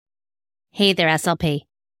Hey there, SLP.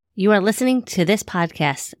 You are listening to this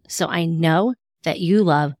podcast, so I know that you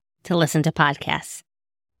love to listen to podcasts.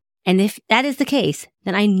 And if that is the case,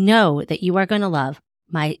 then I know that you are going to love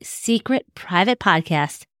my secret private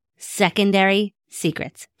podcast, Secondary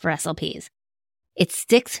Secrets for SLPs. It's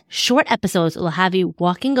 6 short episodes that will have you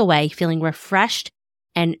walking away feeling refreshed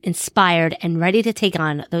and inspired and ready to take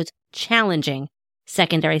on those challenging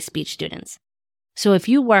secondary speech students. So if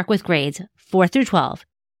you work with grades 4 through 12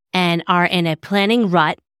 and are in a planning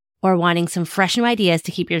rut or wanting some fresh new ideas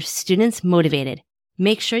to keep your students motivated,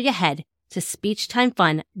 make sure you head to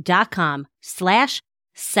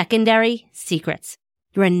speechtimefun.com/secondary secrets.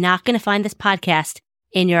 You are not going to find this podcast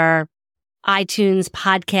in your iTunes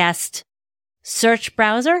podcast search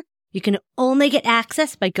browser. You can only get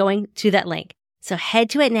access by going to that link. So head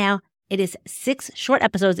to it now. It is 6 short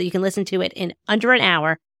episodes that you can listen to it in under an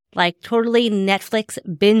hour, like totally Netflix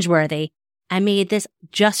binge worthy. I made this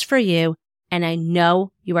just for you, and I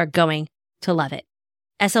know you are going to love it.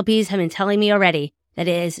 SLPs have been telling me already that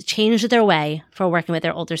it has changed their way for working with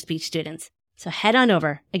their older speech students. So head on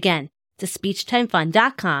over, again, to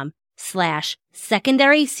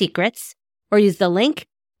speechtimefun.com/secondary secrets, or use the link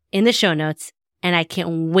in the show notes, and I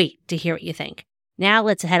can't wait to hear what you think. Now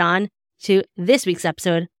let's head on to this week's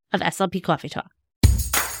episode of SLP Coffee Talk.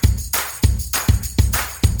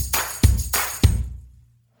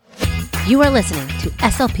 You are listening to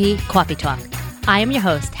SLP Coffee Talk. I am your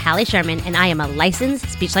host, Hallie Sherman, and I am a licensed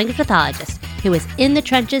speech-language pathologist who is in the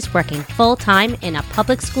trenches working full-time in a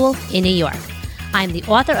public school in New York. I am the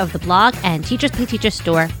author of the blog and Teachers Pay Teachers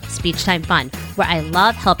store, Speech Time Fun, where I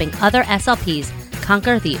love helping other SLPs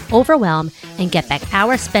conquer the overwhelm and get back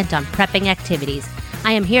hours spent on prepping activities.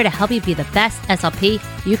 I am here to help you be the best SLP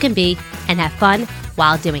you can be and have fun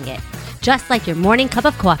while doing it. Just like your morning cup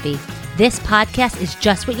of coffee, this podcast is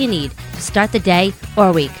just what you need to start the day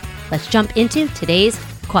or week. Let's jump into today's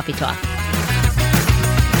Coffee Talk.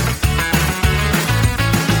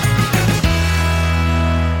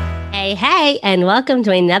 Hey, and welcome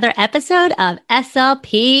to another episode of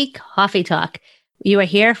SLP Coffee Talk. You are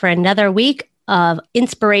here for another week of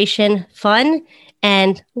inspiration, fun,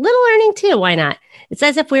 and a little learning too. Why not? It's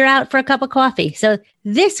as if we were out for a cup of coffee. So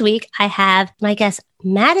this week I have my guest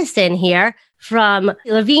Madison here from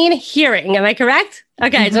Levine Hearing. Am I correct?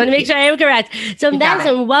 Okay, I just want to make sure I am correct. So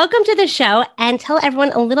Madison, welcome to the show, and tell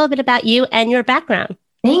everyone a little bit about you and your background.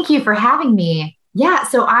 Thank you for having me. Yeah,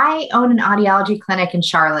 so I own an audiology clinic in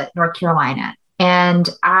Charlotte, North Carolina. And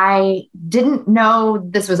I didn't know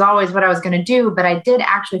this was always what I was going to do, but I did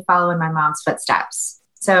actually follow in my mom's footsteps.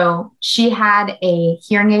 So she had a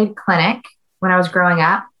hearing aid clinic when I was growing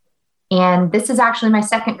up. And this is actually my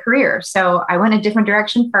second career. So I went a different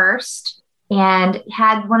direction first and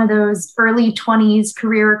had one of those early 20s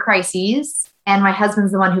career crises. And my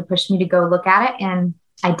husband's the one who pushed me to go look at it. And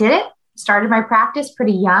I did it, started my practice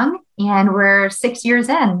pretty young, and we're 6 years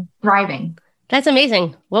in, thriving. That's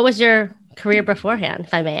amazing. What was your career beforehand,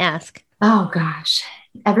 if I may ask? Oh, gosh.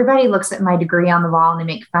 Everybody looks at my degree on the wall and they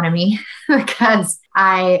make fun of me because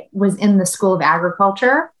I was in the School of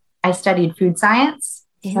Agriculture. I studied food science.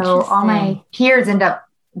 So all my peers ended up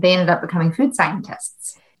becoming food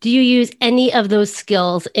scientists. Do you use any of those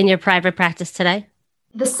skills in your private practice today?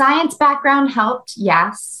 The science background helped,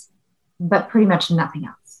 yes, but pretty much nothing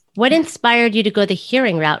else. What inspired you to go the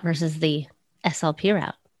hearing route versus the SLP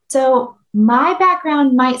route? So my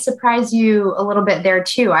background might surprise you a little bit there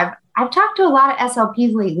too. I've talked to a lot of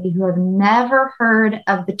SLPs lately who have never heard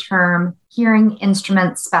of the term hearing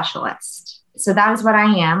instrument specialist. So that is what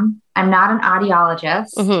I am. I'm not an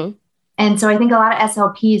audiologist. Mm-hmm. And so I think a lot of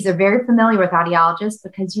SLPs are very familiar with audiologists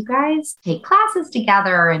because you guys take classes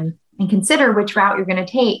together and consider which route you're going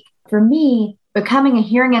to take. For me, becoming a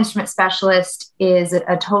hearing instrument specialist is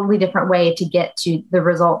a totally different way to get to the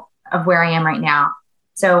result of where I am right now.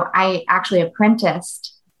 So I actually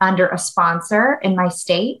apprenticed under a sponsor in my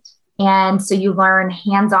state. And so you learn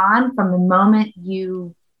hands-on from the moment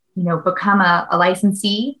you become a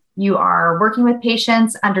licensee. You are working with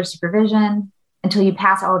patients under supervision until you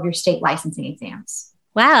pass all of your state licensing exams.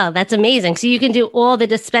 Wow, that's amazing. So you can do all the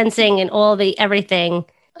dispensing and all the everything.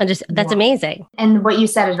 That's amazing. And what you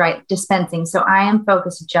said is right, dispensing. So I am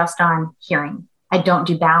focused just on hearing. I don't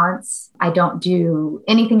do balance. I don't do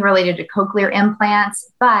anything related to cochlear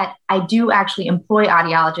implants, but I do actually employ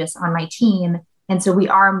audiologists on my team. And so we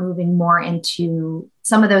are moving more into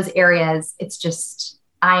some of those areas. It's just,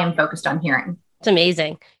 I am focused on hearing. It's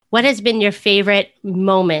amazing. What has been your favorite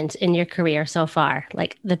moment in your career so far?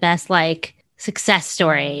 Like the best success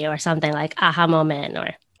story or something like aha moment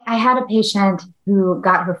or... I had a patient who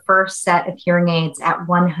got her first set of hearing aids at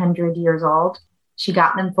 100 years old. She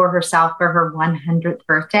got them for herself for her 100th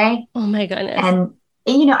birthday. Oh my goodness. And,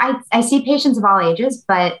 I see patients of all ages,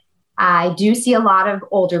 but I do see a lot of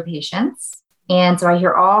older patients. And so I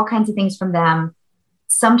hear all kinds of things from them.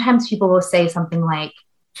 Sometimes people will say something like,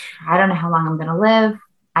 I don't know how long I'm going to live.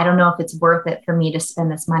 I don't know if it's worth it for me to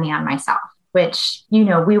spend this money on myself, which, we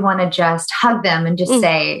want to just hug them and just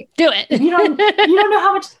say, do it. you don't know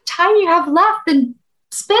how much time you have left, and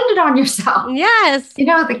spend it on yourself. Yes.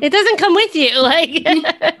 It doesn't come with you.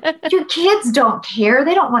 Your kids don't care.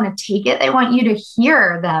 They don't want to take it. They want you to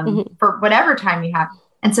hear them for whatever time you have.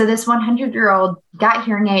 And so this 100-year-old got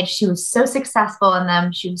hearing aids. She was so successful in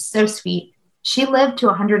them. She was so sweet. She lived to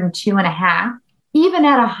 102 and a half. Even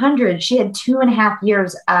at 100, she had 2.5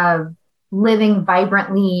 years of living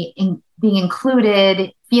vibrantly, being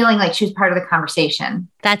included, feeling like she was part of the conversation.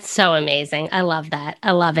 That's so amazing. I love that.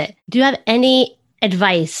 I love it. Do you have any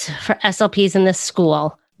advice for SLPs in this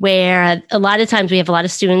school, where a lot of times we have a lot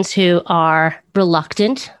of students who are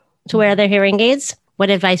reluctant to wear their hearing aids?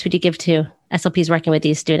 What advice would you give to SLPs working with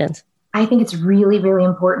these students? I think it's really, really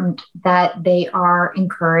important that they are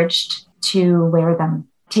encouraged to wear them.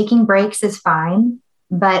 Taking breaks is fine,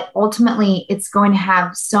 but ultimately it's going to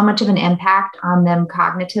have so much of an impact on them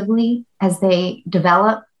cognitively as they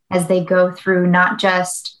develop, as they go through not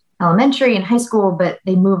just elementary and high school, but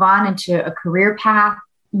they move on into a career path.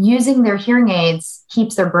 Using their hearing aids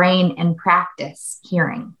keeps their brain in practice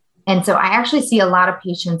hearing. And so I actually see a lot of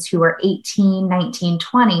patients who are 18, 19,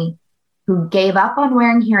 20, who gave up on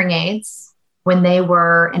wearing hearing aids when they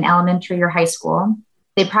were in elementary or high school.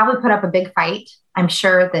 They probably put up a big fight. I'm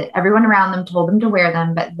sure that everyone around them told them to wear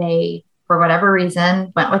them, but they, for whatever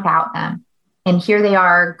reason, went without them. And here they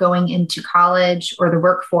are going into college or the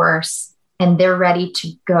workforce, and they're ready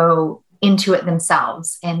to go into it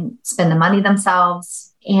themselves and spend the money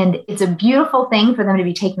themselves. And it's a beautiful thing for them to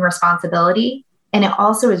be taking responsibility. And it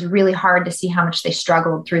also is really hard to see how much they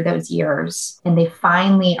struggled through those years. And they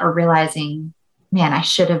finally are realizing, man, I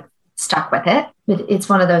should have stuck with it. But it's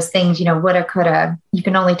one of those things, woulda, coulda. You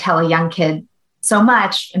can only tell a young kid so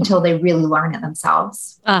much until they really learn it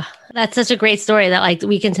themselves. That's such a great story that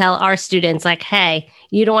we can tell our students, hey,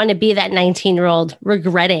 you don't want to be that 19-year-old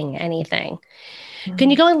regretting anything. Mm-hmm. Can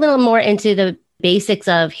you go a little more into the basics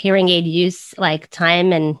of hearing aid use, like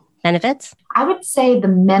time and benefits? I would say the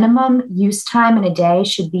minimum use time in a day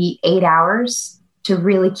should be 8 hours to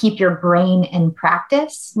really keep your brain in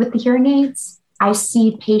practice with the hearing aids. I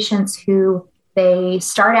see patients who they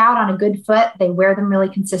start out on a good foot, they wear them really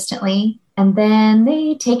consistently, and then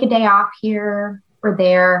they take a day off here or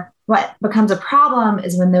there. What becomes a problem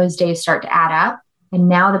is when those days start to add up, and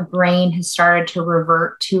now the brain has started to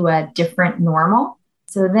revert to a different normal.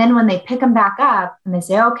 So then when they pick them back up and they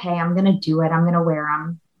say, okay, I'm going to do it, I'm going to wear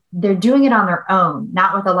them, they're doing it on their own,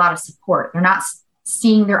 not with a lot of support. They're not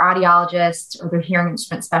seeing their audiologist or their hearing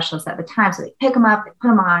instrument specialist at the time. So they pick them up, they put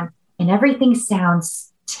them on, and everything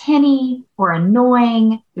sounds tinny or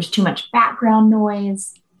annoying. There's too much background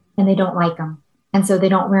noise, and they don't like them. And so they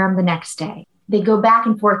don't wear them the next day. They go back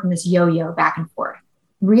and forth in this yo-yo back and forth.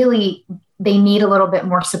 Really, they need a little bit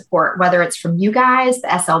more support, whether it's from you guys, the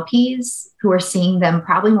SLPs, who are seeing them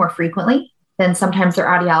probably more frequently than sometimes their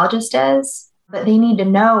audiologist is. But they need to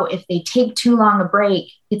know if they take too long a break,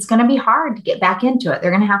 it's going to be hard to get back into it.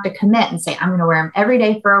 They're going to have to commit and say, I'm going to wear them every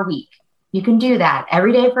day for a week. You can do that.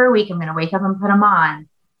 Every day for a week, I'm going to wake up and put them on.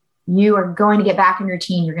 You are going to get back in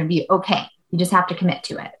routine. You're going to be okay. You just have to commit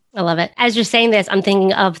to it. I love it. As you're saying this, I'm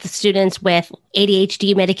thinking of the students with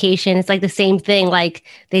ADHD medication. It's like the same thing.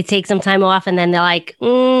 They take some time off and then they're like,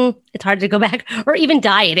 it's hard to go back. Or even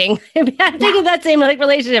dieting. I'm thinking of that same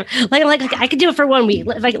relationship. I could do it for 1 week.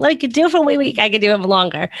 If I could do it for 1 week, I could do it for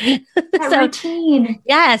longer. Routine.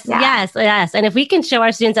 Yes. And if we can show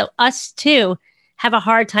our students that us too have a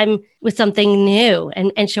hard time with something new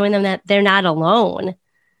and showing them that they're not alone,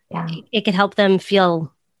 it could help them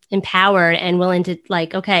feel empowered and willing to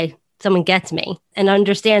okay, someone gets me and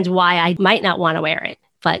understands why I might not want to wear it,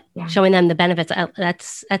 but showing them the benefits.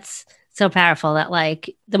 That's so powerful that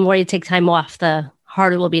the more you take time off, the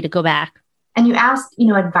harder it will be to go back. And you asked,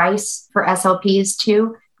 advice for SLPs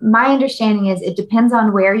too. My understanding is it depends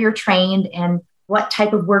on where you're trained and what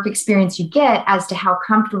type of work experience you get as to how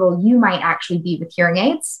comfortable you might actually be with hearing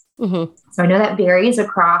aids. Mm-hmm. So I know that varies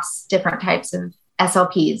across different types of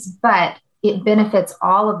SLPs, but it benefits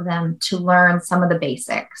all of them to learn some of the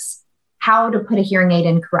basics, how to put a hearing aid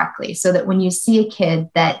in correctly, so that when you see a kid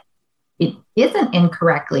that it isn't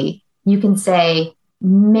incorrectly, you can say,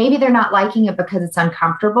 maybe they're not liking it because it's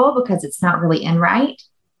uncomfortable, because it's not really in right.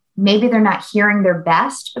 Maybe they're not hearing their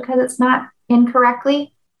best because it's not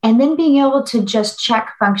incorrectly. And then being able to just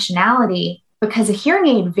check functionality because a hearing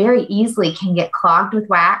aid very easily can get clogged with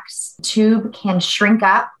wax. Tube can shrink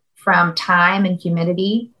up from time and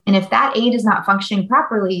humidity. And if that aid is not functioning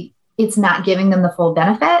properly, it's not giving them the full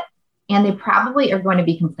benefit. And they probably are going to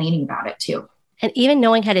be complaining about it too. And even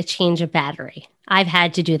knowing how to change a battery. I've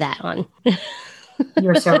had to do that one.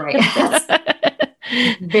 You're so right.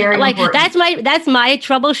 Very like important. that's my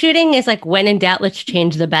troubleshooting is like, when in doubt, let's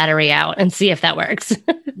change the battery out and see if that works.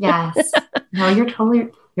 Yes. No,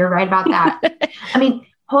 you're right about that. I mean,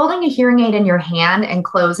 holding a hearing aid in your hand and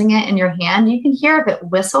closing it in your hand, you can hear if it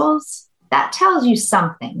whistles. That tells you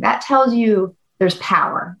something. That tells you there's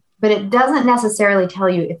power, but it doesn't necessarily tell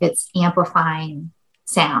you if it's amplifying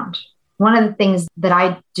sound. One of the things that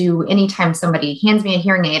I do anytime somebody hands me a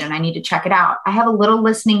hearing aid and I need to check it out, I have a little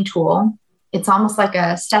listening tool. It's almost like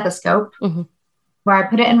a stethoscope where I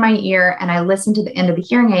put it in my ear and I listen to the end of the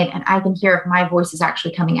hearing aid and I can hear if my voice is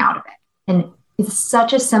actually coming out of it. And it's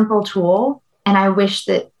such a simple tool. And I wish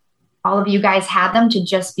that all of you guys had them to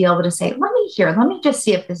just be able to say, let me just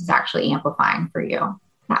see if this is actually amplifying for you.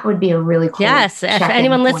 That would be a really cool. Yes. If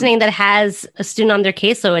anyone listening that has a student on their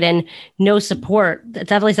caseload and no support, that's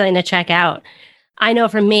definitely something to check out. I know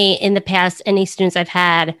for me in the past, any students I've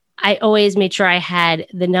had, I always made sure I had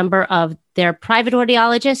the number of their private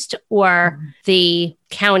audiologist or the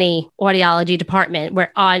county audiology department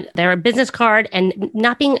where on their business card, and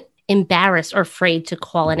not being embarrassed or afraid to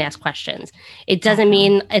call and ask questions. It doesn't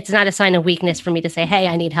mean it's not a sign of weakness for me to say, hey,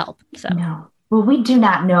 I need help. So no. Well, we do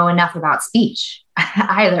not know enough about speech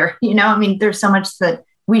either. I mean, there's so much that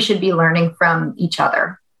we should be learning from each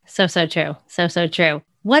other. So true. So true.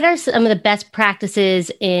 What are some of the best practices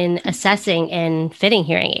in assessing and fitting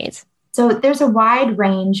hearing aids? So there's a wide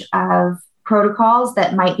range of protocols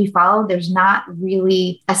that might be followed. There's not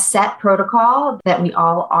really a set protocol that we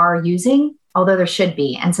all are using, although there should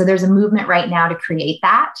be. And so there's a movement right now to create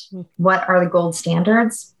that. What are the gold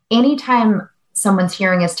standards? Anytime someone's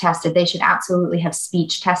hearing is tested, they should absolutely have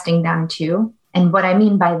speech testing done too. And what I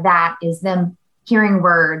mean by that is them hearing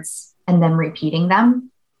words and then repeating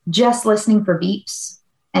them. Just listening for beeps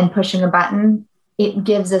and pushing a button, it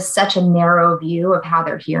gives us such a narrow view of how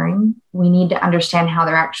they're hearing. We need to understand how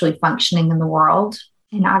they're actually functioning in the world.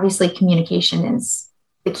 And obviously communication is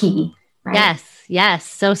the key, right? Yes.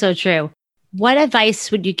 So true. What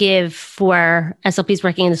advice would you give for SLPs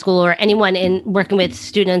working in the school or anyone in working with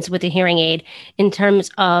students with a hearing aid in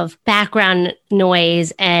terms of background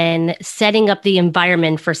noise and setting up the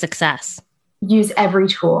environment for success? Use every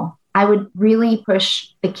tool. I would really push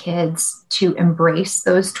the kids to embrace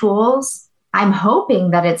those tools. I'm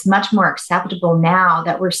hoping that it's much more acceptable now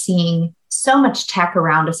that we're seeing so much tech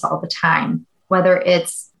around us all the time, whether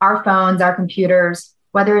it's our phones, our computers,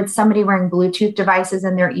 whether it's somebody wearing Bluetooth devices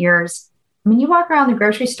in their ears. I mean, you walk around the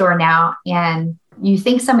grocery store now and you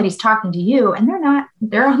think somebody's talking to you and they're not.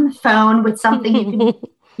 They're on the phone with something.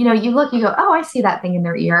 You look, you go, oh, I see that thing in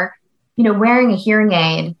their ear. Wearing a hearing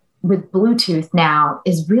aid with Bluetooth now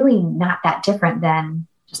is really not that different than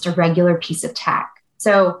just a regular piece of tech.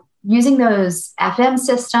 So using those FM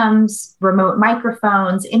systems, remote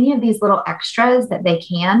microphones, any of these little extras that they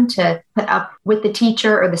can to put up with the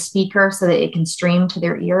teacher or the speaker so that it can stream to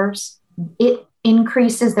their ears, it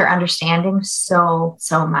increases their understanding so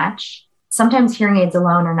much. Sometimes hearing aids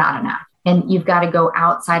alone are not enough. And you've got to go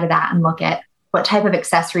outside of that and look at what type of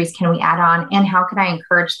accessories can we add on and how can I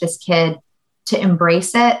encourage this kid to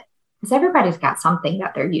embrace it? Because everybody's got something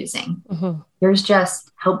that they're using. Yours just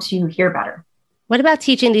helps you hear better. What about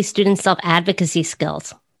teaching these students self-advocacy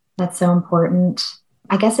skills? That's so important.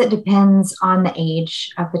 I guess it depends on the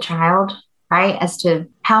age of the child, right? As to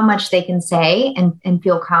how much they can say and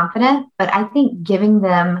feel confident. But I think giving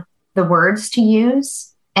them the words to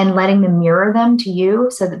use and letting them mirror them to you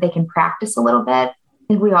so that they can practice a little bit. I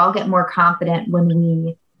think we all get more confident when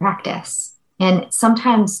we practice. And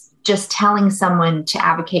sometimes just telling someone to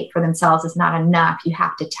advocate for themselves is not enough. You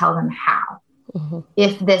have to tell them how.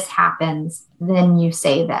 If this happens, then you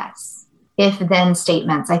say this. If then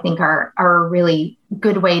statements, I think, are a really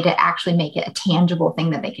good way to actually make it a tangible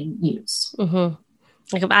thing that they can use.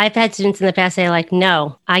 Like I've had students in the past say like,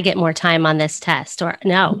 no, I get more time on this test, or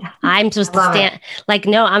no, I'm supposed to stand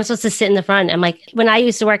no, I'm supposed to sit in the front. I'm like, when I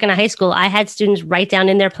used to work in a high school, I had students write down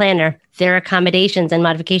in their planner their accommodations and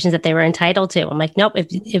modifications that they were entitled to. I'm like, nope,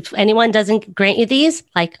 if anyone doesn't grant you these,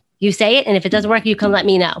 like you say it. And if it doesn't work, you can let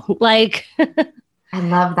me know. Like, I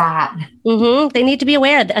love that. They need to be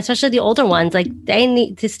aware, especially the older ones. Like they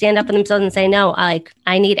need to stand up for themselves and say, no, like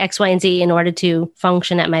I need X, Y, and Z in order to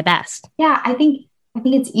function at my best. Yeah, I think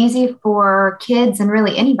it's easy for kids and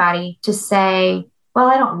really anybody to say, well,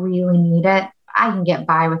 I don't really need it. I can get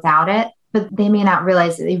by without it. but they may not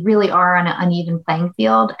realize that they really are on an uneven playing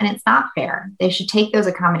field, and it's not fair. They should take those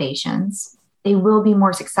accommodations. They will be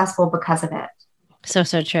more successful because of it. So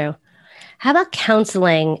true. How about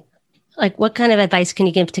counseling? Like, what kind of advice can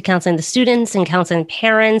you give to counseling the students and counseling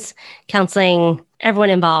parents, counseling everyone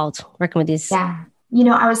involved working with these? Yeah.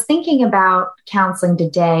 I was thinking about counseling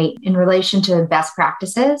today in relation to best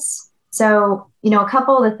practices. So, a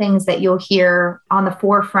couple of the things that you'll hear on the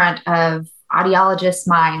forefront of audiologists'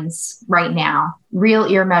 minds right now: real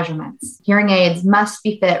ear measurements. Hearing aids must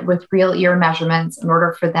be fit with real ear measurements in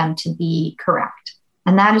order for them to be correct.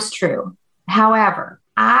 And that is true. However,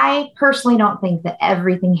 I personally don't think that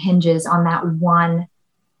everything hinges on that one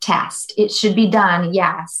test. It should be done,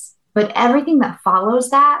 yes, but everything that follows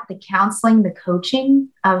that, the counseling, the coaching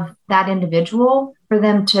of that individual, for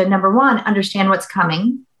them to, number one, understand what's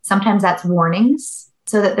coming. Sometimes that's warnings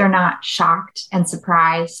so that they're not shocked and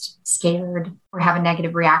surprised, scared, or have a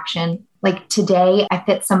negative reaction. Like today, I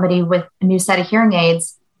fit somebody with a new set of hearing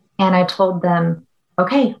aids, and I told them,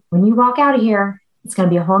 okay, when you walk out of here, it's going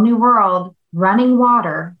to be a whole new world. Running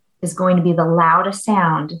water is going to be the loudest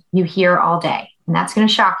sound you hear all day, and that's going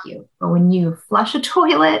to shock you. But when you flush a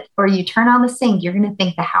toilet or you turn on the sink, you're going to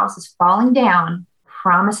think the house is falling down.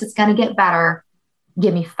 Promise it's going to get better.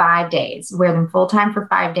 Give me 5 days. Wear them full time for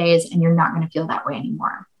 5 days, and you're not going to feel that way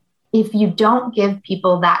anymore. If you don't give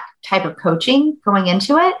people that type of coaching going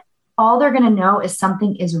into it, all they're going to know is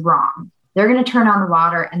something is wrong. They're going to turn on the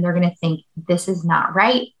water and they're going to think this is not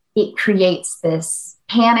right. It creates this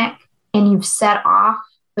panic, and you've set off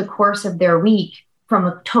the course of their week from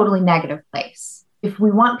a totally negative place. If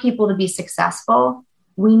we want people to be successful,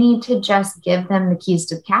 we need to just give them the keys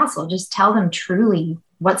to the castle. Just tell them truly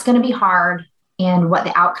what's going to be hard and what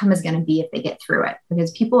the outcome is going to be if they get through it.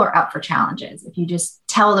 Because people are up for challenges. If you just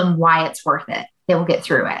tell them why it's worth it, they will get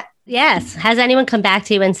through it. Yes. Has anyone come back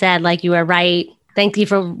to you and said, like, you were right? Thank you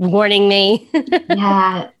for warning me.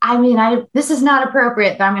 Yeah. I mean, this is not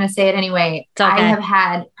appropriate, but I'm going to say it anyway. It's okay. I have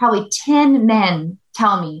had probably 10 men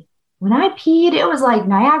tell me, when I peed, it was like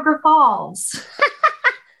Niagara Falls.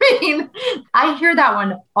 I mean, I hear that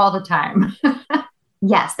one all the time.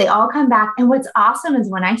 Yes, they all come back. And what's awesome is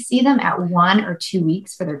when I see them at 1 or 2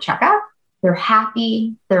 weeks for their checkup, they're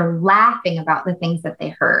happy. They're laughing about the things that they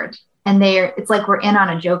heard. And it's like we're in on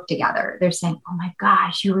a joke together. They're saying, oh my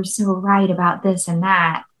gosh, you were so right about this and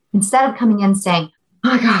that. Instead of coming in saying,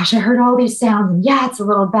 oh my gosh, I heard all these sounds. And yeah, it's a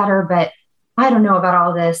little better, but I don't know about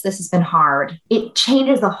all this. This has been hard. It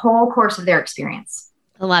changes the whole course of their experience.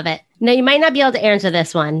 I love it. Now, you might not be able to answer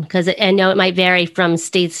this one because I know it might vary from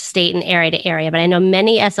state to state and area to area, but I know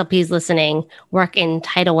many SLPs listening work in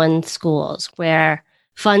Title I schools where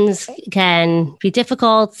funds can be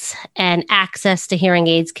difficult and access to hearing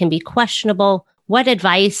aids can be questionable. What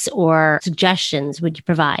advice or suggestions would you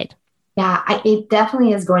provide? Yeah, it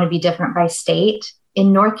definitely is going to be different by state.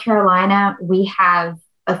 In North Carolina, we have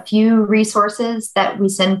a few resources that we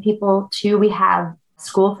send people to. We have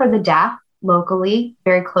School for the Deaf locally,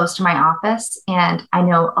 very close to my office. And I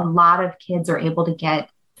know a lot of kids are able to get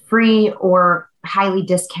free or highly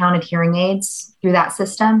discounted hearing aids through that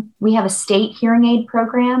system. We have a state hearing aid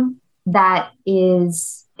program that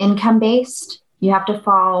is income-based. You have to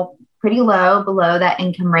fall pretty low below that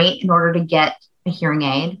income rate in order to get a hearing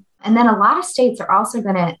aid. And then a lot of states are also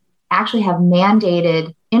going to actually have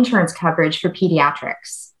mandated insurance coverage for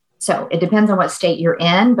pediatrics. So it depends on what state you're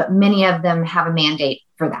in, but many of them have a mandate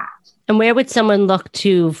for that. And where would someone look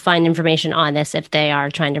to find information on this if they are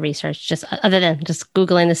trying to research, just other than just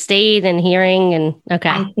Googling the state and hearing? And okay,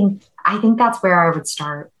 I think that's where I would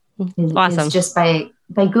start. Awesome. Is just by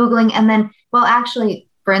Googling. And then, well, actually,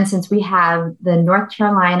 for instance, we have the North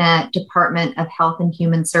Carolina Department of Health and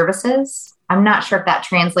Human Services. I'm not sure if that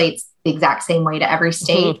translates the exact same way to every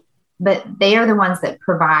state, but they are the ones that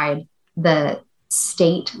provide the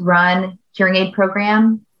state-run hearing aid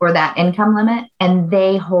program for that income limit. And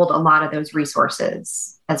they hold a lot of those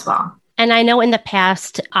resources as well. And I know in the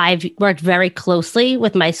past, I've worked very closely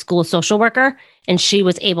with my school social worker, and she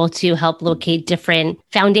was able to help locate different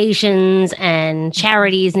foundations and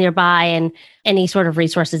charities nearby and any sort of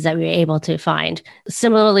resources that we were able to find.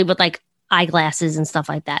 Similarly with like eyeglasses and stuff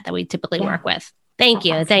like that we typically work with. Thank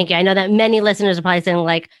you. Thank you. I know that many listeners are probably saying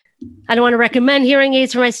like, I don't want to recommend hearing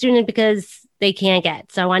aids for my student because they can't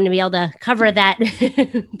get. So I wanted to be able to cover that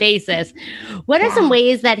basis. What are some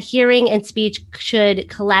ways that hearing and speech should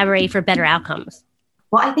collaborate for better outcomes?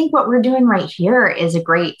 Well, I think what we're doing right here is a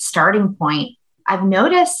great starting point. I've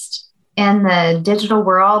noticed in the digital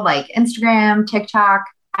world, like Instagram, TikTok,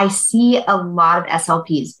 I see a lot of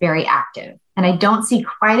SLPs very active. And I don't see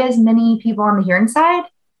quite as many people on the hearing side,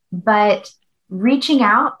 but reaching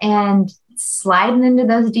out and sliding into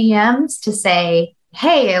those DMs to say,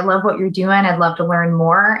 hey, I love what you're doing. I'd love to learn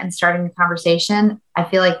more, and starting the conversation. I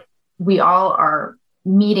feel like we all are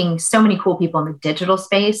meeting so many cool people in the digital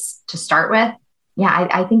space to start with. Yeah,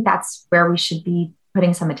 I think that's where we should be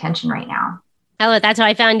putting some attention right now. Oh, that's how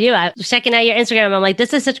I found you. I was checking out your Instagram. I'm like,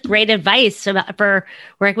 this is such great advice for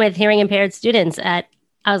working with hearing impaired students. I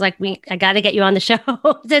was like, I got to get you on the show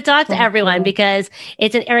to talk to everyone, because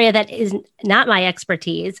it's an area that is not my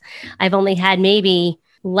expertise. I've only had maybe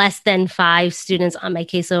less than 5 students on my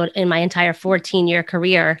caseload in my entire 14-year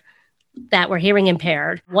career that were hearing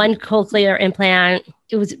impaired. One cochlear implant,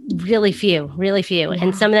 it was really few. Yeah.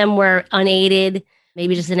 And some of them were unaided,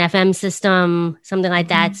 maybe just an FM system, something like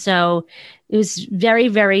that. So it was very,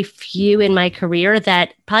 very few in my career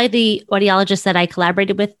that probably the audiologists that I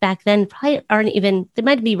collaborated with back then probably aren't even, they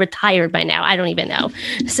might be retired by now. I don't even know.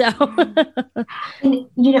 So,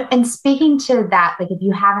 and speaking to that, like if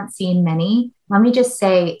you haven't seen many, let me just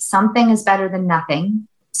say something is better than nothing.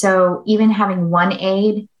 So even having one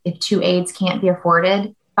aid, if 2 aids can't be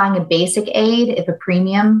afforded, buying a basic aid, if a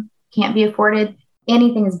premium can't be afforded,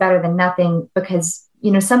 anything is better than nothing, because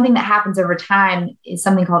something that happens over time is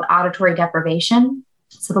something called auditory deprivation.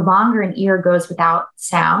 So the longer an ear goes without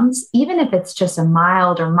sounds, even if it's just a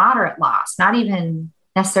mild or moderate loss, not even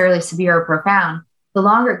necessarily severe or profound, the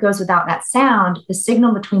longer it goes without that sound, the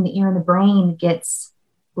signal between the ear and the brain gets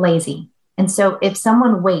lazy. And so if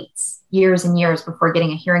someone waits years and years before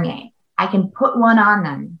getting a hearing aid, I can put one on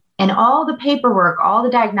them, and all the paperwork, all the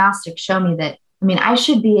diagnostics show me that, I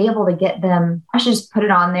should be able to get them, I should just put it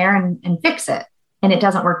on there and fix it. And it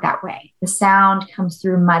doesn't work that way. The sound comes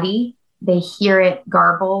through muddy. They hear it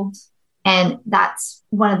garbled. And that's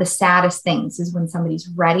one of the saddest things, is when somebody's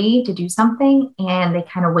ready to do something and they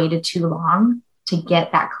kind of waited too long to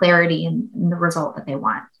get that clarity and the result that they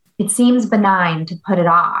want. It seems benign to put it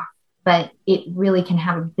off, but it really can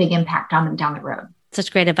have a big impact on them down the road.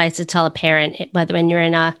 Such great advice to tell a parent, whether when you're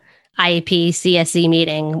in a IEP, CSE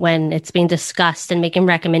meeting, when it's being discussed and making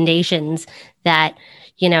recommendations, that,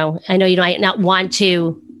 I know you might not want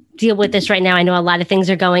to deal with this right now. I know a lot of things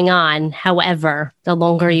are going on. However, the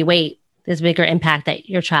longer you wait, there's a bigger impact that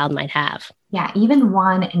your child might have. Yeah, even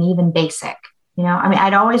one, and even basic.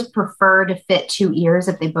 I'd always prefer to fit 2 ears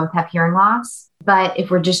if they both have hearing loss. But if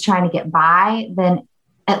we're just trying to get by, then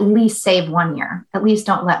at least save 1 ear. At least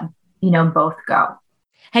don't let, both go.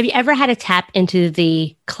 Have you ever had to tap into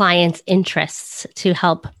the client's interests to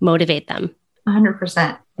help motivate them?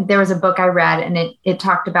 100%. There was a book I read, and it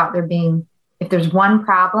talked about there being, if there's one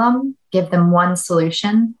problem, give them one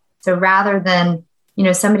solution. So rather than,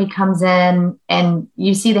 somebody comes in and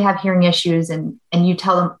you see they have hearing issues and you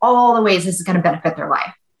tell them all the ways this is going to benefit their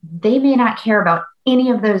life, they may not care about any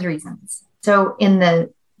of those reasons. So in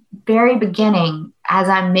the very beginning, as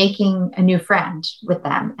I'm making a new friend with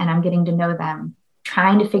them and I'm getting to know them,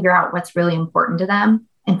 trying to figure out what's really important to them.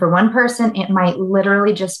 And for one person, it might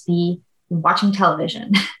literally just be watching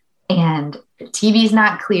television and the TV's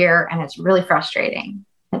not clear and it's really frustrating.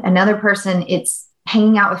 Another person, it's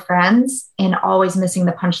hanging out with friends and always missing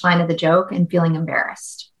the punchline of the joke and feeling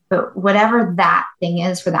embarrassed. But whatever that thing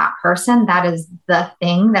is for that person, that is the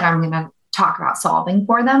thing that I'm going to talk about solving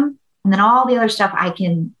for them. And then all the other stuff I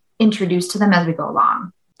can introduce to them as we go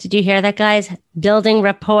along. Did you hear that, guys? Building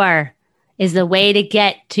rapport is the way to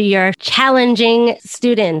get to your challenging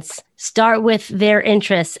students. Start with their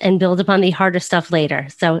interests and build upon the harder stuff later.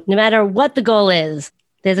 So no matter what the goal is,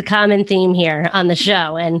 there's a common theme here on the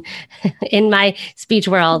show and in my speech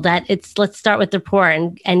world, that it's let's start with rapport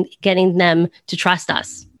and getting them to trust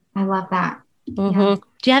us. I love that. Mm-hmm. Yeah.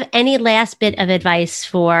 Do you have any last bit of advice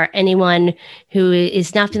for anyone who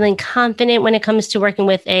is not feeling confident when it comes to working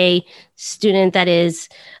with a student that is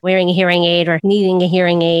wearing a hearing aid or needing a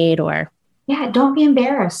hearing aid? Or yeah, don't be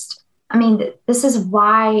embarrassed. This is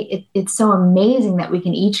why it's so amazing that we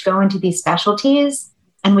can each go into these specialties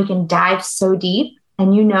and we can dive so deep,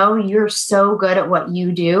 and you're so good at what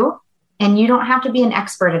you do, and you don't have to be an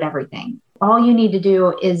expert at everything. All you need to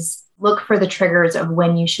do is look for the triggers of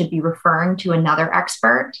when you should be referring to another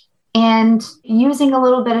expert and using a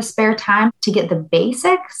little bit of spare time to get the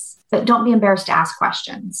basics, but don't be embarrassed to ask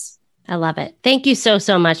questions. I love it. Thank you so,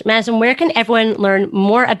 so much. Madison, where can everyone learn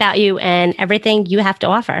more about you and everything you have to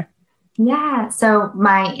offer? Yeah, so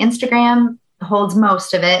my Instagram holds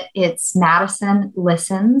most of it. It's Madison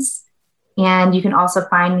Listens. And you can also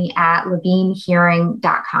find me at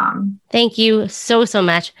levinehearing.com. Thank you so, so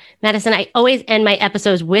much. Madison, I always end my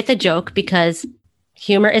episodes with a joke because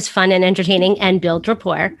humor is fun and entertaining and builds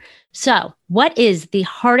rapport. So what is the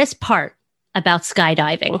hardest part about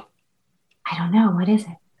skydiving? I don't know. What is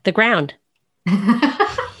it? The ground.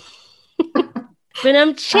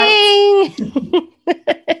 Ba-dum-ching.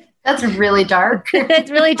 That's really dark.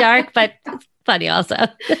 It's really dark, but it's funny also.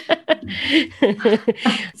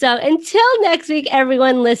 So until next week,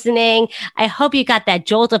 everyone listening, I hope you got that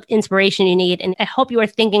jolt of inspiration you need. And I hope you are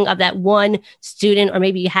thinking of that one student, or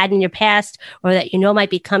maybe you had in your past, or that you know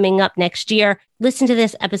might be coming up next year. Listen to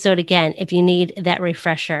this episode again if you need that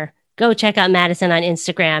refresher. Go check out Madison on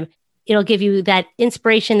Instagram. It'll give you that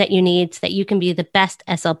inspiration that you need so that you can be the best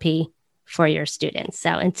SLP for your students.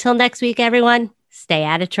 So until next week, everyone, stay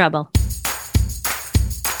out of trouble.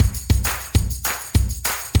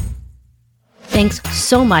 Thanks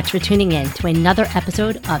so much for tuning in to another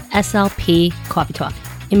episode of SLP Coffee Talk.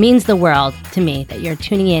 It means the world to me that you're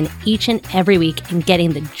tuning in each and every week and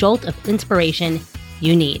getting the jolt of inspiration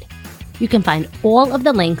you need. You can find all of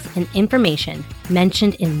the links and information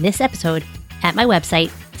mentioned in this episode at my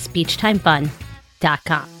website,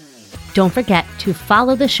 speechtimefun.com. Don't forget to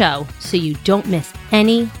follow the show so you don't miss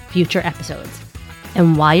any future episodes.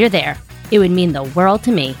 And while you're there, it would mean the world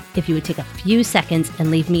to me if you would take a few seconds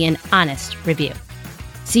and leave me an honest review.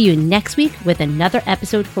 See you next week with another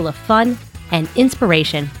episode full of fun and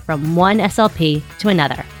inspiration from one SLP to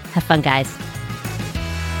another. Have fun, guys.